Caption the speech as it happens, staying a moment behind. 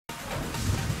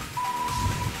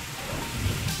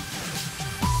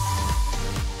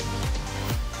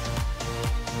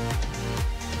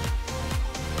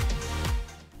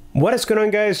What is going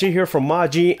on, guys? Jay here from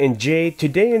Maji and Jay.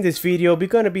 Today in this video we're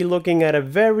going to be looking at a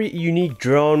very unique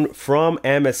drone from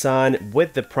Amazon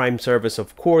with the Prime service,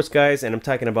 of course, guys, and I'm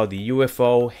talking about the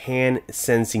UFO hand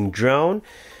sensing drone.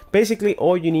 Basically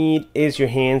all you need is your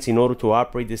hands in order to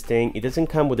operate this thing. It doesn't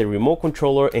come with a remote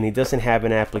controller and it doesn't have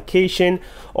an application.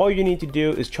 All you need to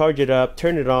do is charge it up,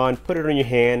 turn it on, put it on your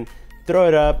hand, throw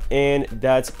it up, and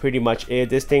that's pretty much it.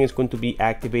 This thing is going to be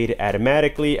activated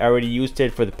automatically. I already used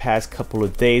it for the past couple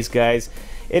of days, guys.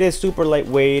 It is super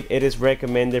lightweight. It is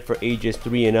recommended for ages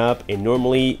 3 and up, and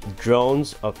normally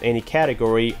drones of any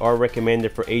category are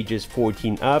recommended for ages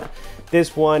 14 up.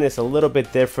 This one is a little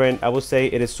bit different. I would say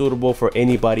it is suitable for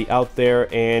anybody out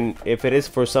there, and if it is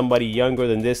for somebody younger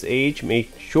than this age,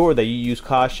 make sure that you use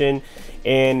caution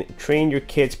and train your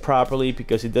kids properly,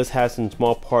 because it does have some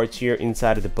small parts here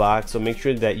inside of the box, so make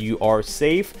sure that you are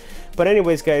safe. But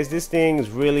anyways, guys, this thing is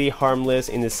really harmless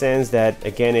in the sense that,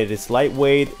 again, it is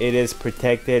lightweight, it is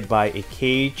protected by a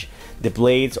cage, the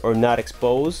blades are not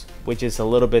exposed, which is a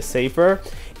little bit safer.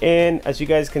 And as you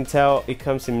guys can tell, it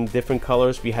comes in different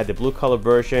colors. We had the blue color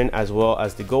version as well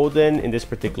as the golden. In this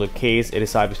particular case, it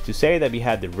is obvious to say that we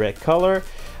had the red color.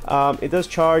 It does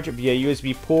charge via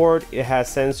USB port. It has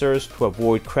sensors to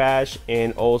avoid crash,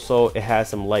 and also it has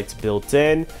some lights built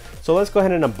in. So let's go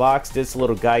ahead and unbox this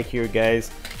little guy here,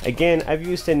 guys. Again, I've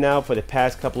used it now for the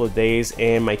past couple of days,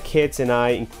 and my kids and I,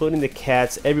 including the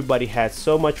cats, everybody had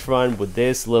so much fun with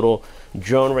this little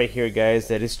drone right here, guys,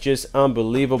 that is just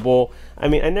unbelievable. I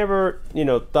mean, I never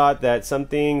thought that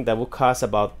something that would cost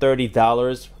about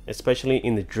 $30, especially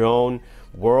in the drone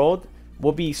world,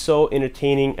 will be so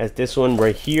entertaining as this one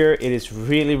right here. It is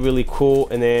really cool,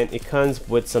 and then it comes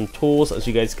with some tools, as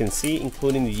you guys can see,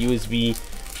 including the USB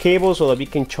cable so that we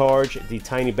can charge the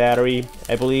tiny battery.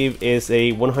 I believe is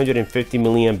a 150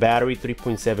 milliamp battery,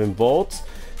 3.7 volts.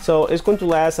 So it's going to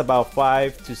last about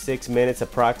 5 to 6 minutes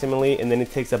approximately, and then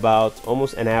it takes about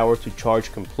almost an hour to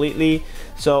charge completely.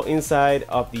 So inside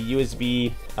of the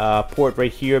USB port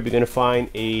right here, we're going to find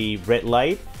a red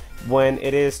light. When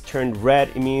it is turned red,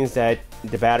 it means that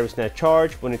the battery is not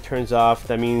charged. When it turns off,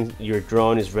 that means your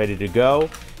drone is ready to go.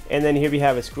 And then here we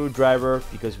have a screwdriver,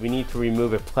 because we need to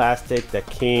remove a plastic that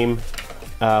came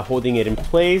holding it in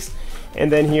place.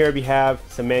 And then here we have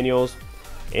some manuals,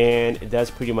 and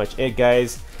that's pretty much it,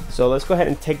 guys. So let's go ahead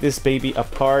and take this baby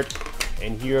apart,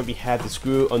 and here we have the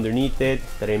screw underneath it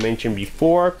that I mentioned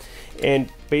before.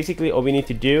 And basically all we need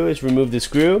to do is remove the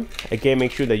screw. Again,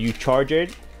 make sure that you charge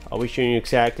it. I'll be showing you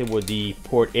exactly where the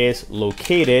port is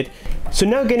located. So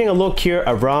now getting a look here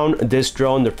around this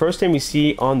drone, the first thing we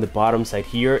see on the bottom side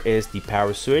here is the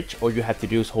power switch. All you have to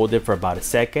do is hold it for about a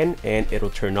second and it'll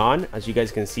turn on. As you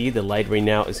guys can see, the light right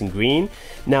now is in green.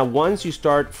 Now once you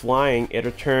start flying,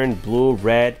 it'll turn blue,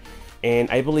 red,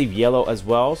 and I believe yellow as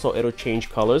well, so it'll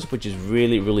change colors, which is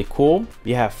really cool.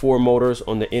 We have 4 motors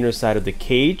on the inner side of the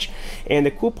cage, and the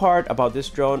cool part about this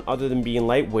drone, other than being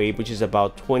lightweight, which is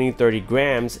about 20-30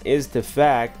 grams, is the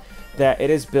fact that it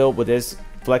is built with this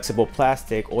flexible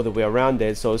plastic all the way around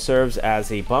it, so it serves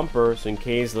as a bumper. So in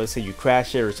case, let's say, you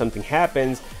crash it or something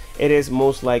happens, it is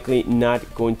most likely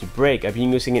not going to break. I've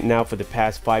been using it now for the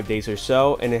past 5 days or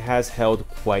so, and it has held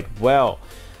quite well.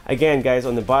 Again, guys,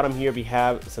 on the bottom here we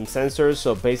have some sensors,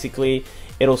 so basically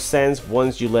it'll sense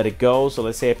once you let it go. So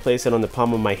let's say I place it on the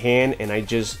palm of my hand and I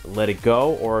just let it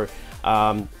go, or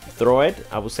throw it,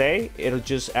 I would say, it'll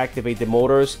just activate the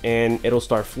motors and it'll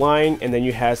start flying. And then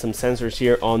you have some sensors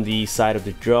here on the side of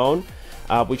the drone,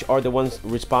 which are the ones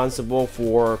responsible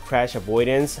for crash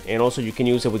avoidance, and also you can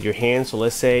use it with your hand. So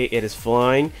let's say it is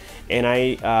flying and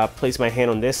I place my hand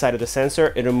on this side of the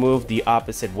sensor, it'll move the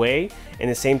opposite way. And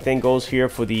the same thing goes here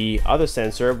for the other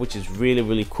sensor, which is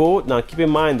really cool. Now keep in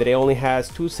mind that it only has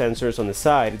 2 sensors on the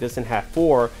side, it doesn't have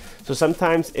 4, so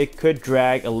sometimes it could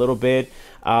drag a little bit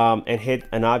and hit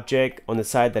an object on the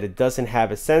side that it doesn't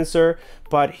have a sensor,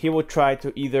 but he will try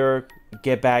to either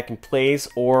get back in place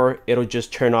or it'll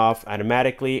just turn off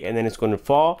automatically and then it's going to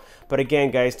fall. But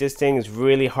again, guys, this thing is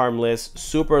really harmless,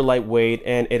 super lightweight,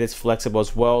 and it is flexible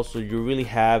as well, so you really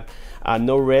have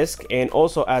no risk. And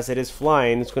also, as it is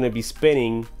flying, it's going to be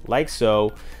spinning like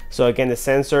so. So again, the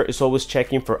sensor is always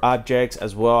checking for objects,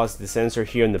 as well as the sensor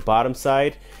here on the bottom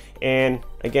side. And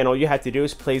again, all you have to do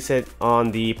is place it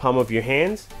on the palm of your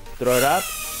hands, throw it up,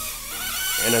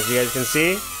 and as you guys can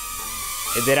see,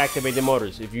 it did activate the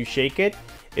motors. If you shake it,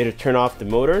 it'll turn off the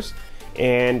motors.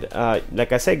 And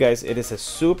like I said, guys, it is a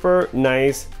super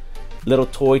nice little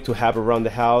toy to have around the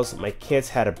house. My kids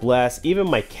had a blast, even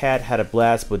my cat had a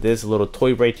blast with this little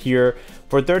toy right here.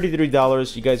 For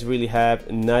 $33, you guys really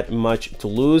have not much to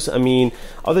lose. I mean,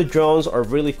 other drones are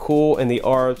really cool and they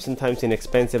are sometimes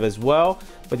inexpensive as well,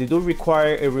 but they do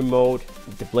require a remote.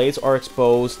 The blades are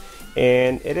exposed,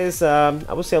 and it is,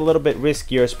 I would say, a little bit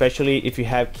riskier, especially if you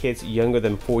have kids younger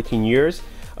than 14 years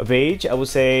of age. I would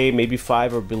say maybe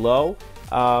 5 or below.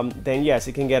 Then yes,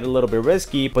 it can get a little bit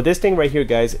risky, but this thing right here,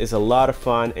 guys, is a lot of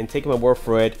fun, and take my word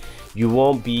for it, you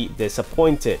won't be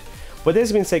disappointed. With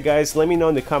this being said, guys, let me know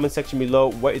in the comment section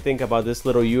below what you think about this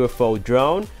little UFO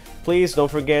drone. Please don't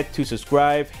forget to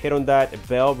subscribe, hit on that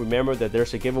bell. Remember that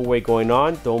there's a giveaway going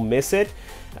on, don't miss it.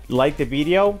 Like the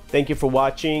video. Thank you for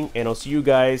watching, and I'll see you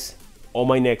guys on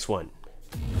my next one.